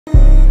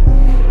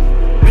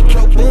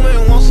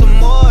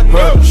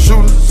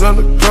shooters and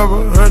a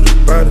couple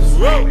hundred bodies.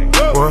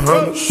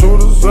 100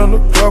 shooters and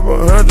a couple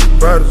hundred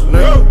bodies,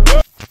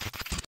 nigga.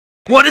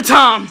 What a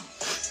time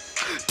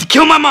to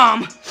kill my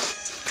mom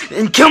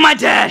and kill my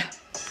dad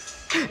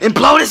and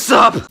blow this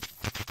up.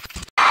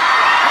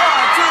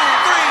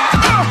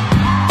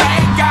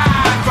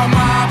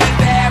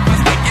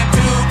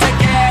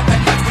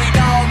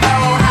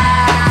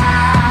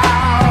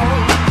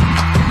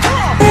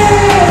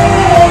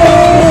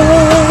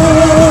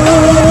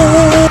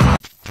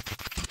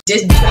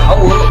 Just beat the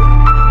hoe up.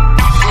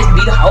 Just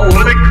beat the hoe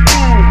up.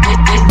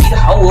 Just beat the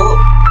hoe up.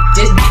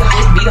 Just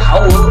beat the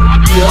hoe up.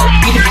 Yup.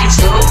 Beat the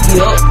bitch up.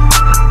 Yup.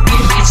 Beat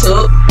the bitch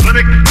up.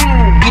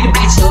 Beat the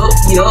bitch up.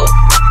 Yup.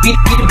 Beat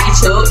the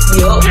bitch up.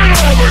 Yup.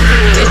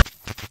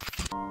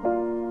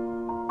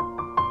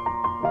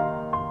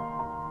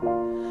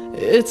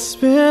 It's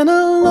been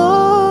a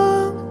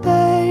long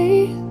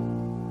day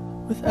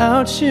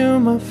without you,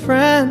 my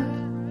friend.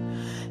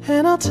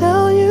 And I'll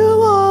tell you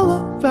all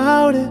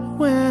about it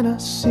when I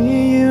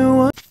see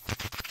you.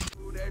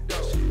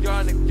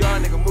 Young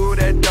nigga, move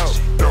that dope.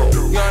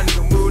 Young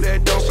nigga, move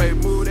that dope, baby,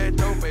 move that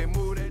dope, baby,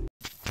 move that.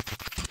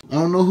 I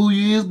don't know who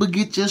you is, but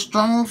get your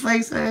strong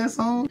face ass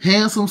on.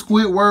 Handsome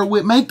Squidward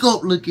with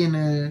makeup looking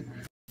at.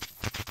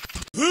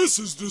 This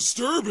is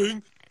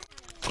disturbing.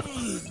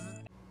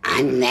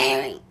 I'm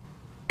married,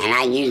 and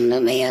I used to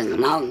be a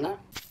smoker.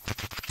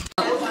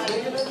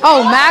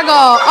 Oh my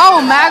god,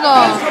 oh my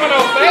god.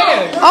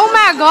 Oh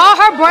my god,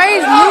 her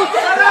braids new.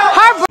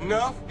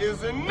 Enough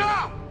is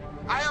enough.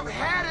 I have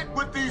had it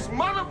with these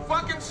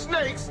motherfucking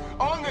snakes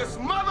on this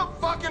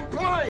motherfucking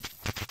plane.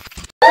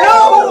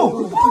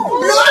 No!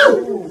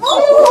 No!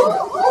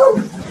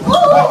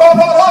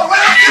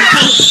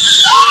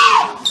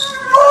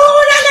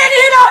 Oh, that lady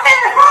hit her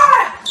head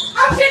hard.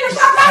 I'm getting the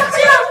fuck out of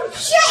you.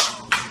 Shit.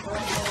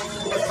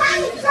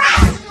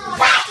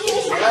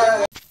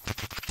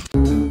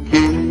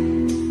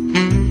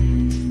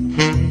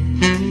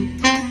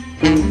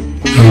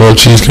 Hello,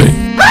 cheesecake.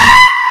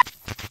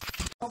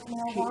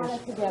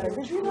 Together.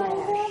 Did you know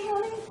that,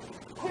 honey?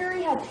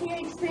 Harry had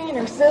THC in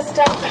her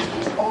system.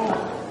 Oh.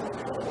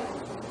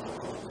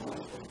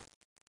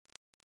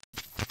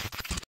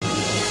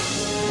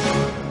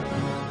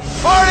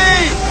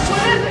 Party!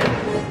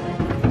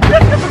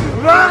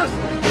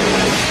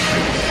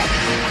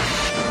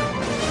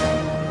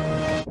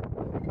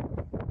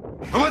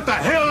 What the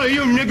hell are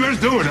you niggers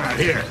doing out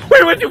here?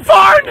 Wait, went too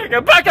far,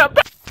 nigga. Back up.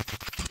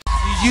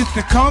 You used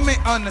to call me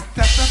on the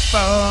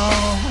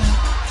telephone.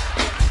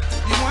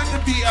 You want to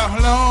be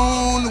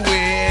alone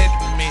with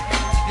me.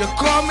 You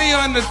call me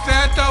on the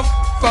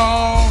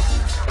telephone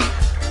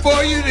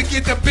for you to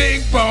get the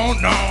big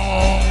bone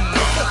on.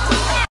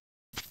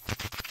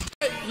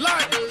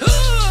 Like,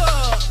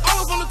 I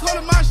was on the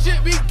corner, my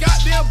shit be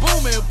goddamn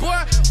booming,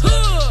 boy.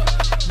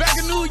 Back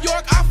in New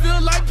York, I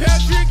feel like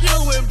Patrick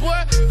Ewing,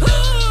 boy.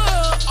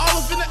 All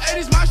up in the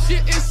 80s, my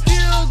shit is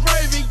still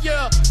gravy,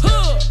 yeah.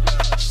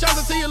 Shout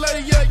out to you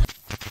later, yeah.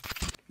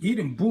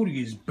 Eating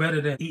booty is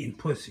better than eating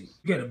pussy.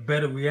 You get a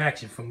better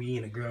reaction from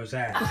eating a girl's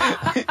ass.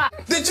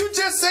 Did you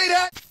just say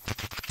that?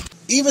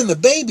 Even the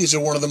babies are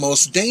one of the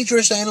most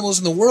dangerous animals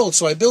in the world,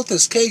 so I built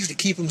this cage to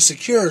keep them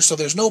secure so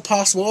there's no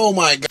possible, oh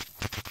my god.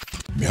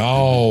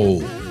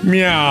 Meow.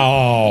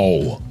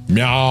 Meow.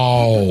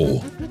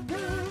 Meow.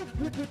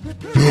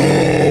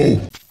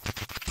 No.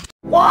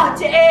 What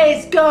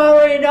is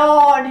going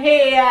on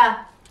here?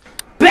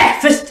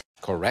 Breakfast.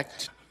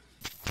 Correct.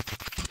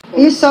 Are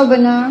you sober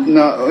now?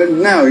 No,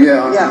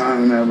 yeah.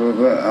 I'm never,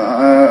 but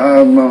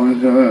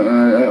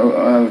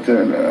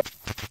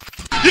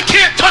You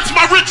can't touch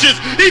my riches,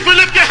 even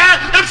if you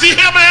had MC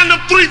Hammer and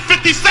them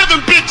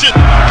 357 bitches.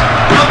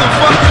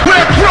 Motherfucker.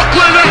 Where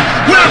Brooklyn at?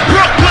 Where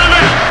Brooklyn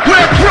at?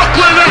 Where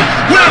Brooklyn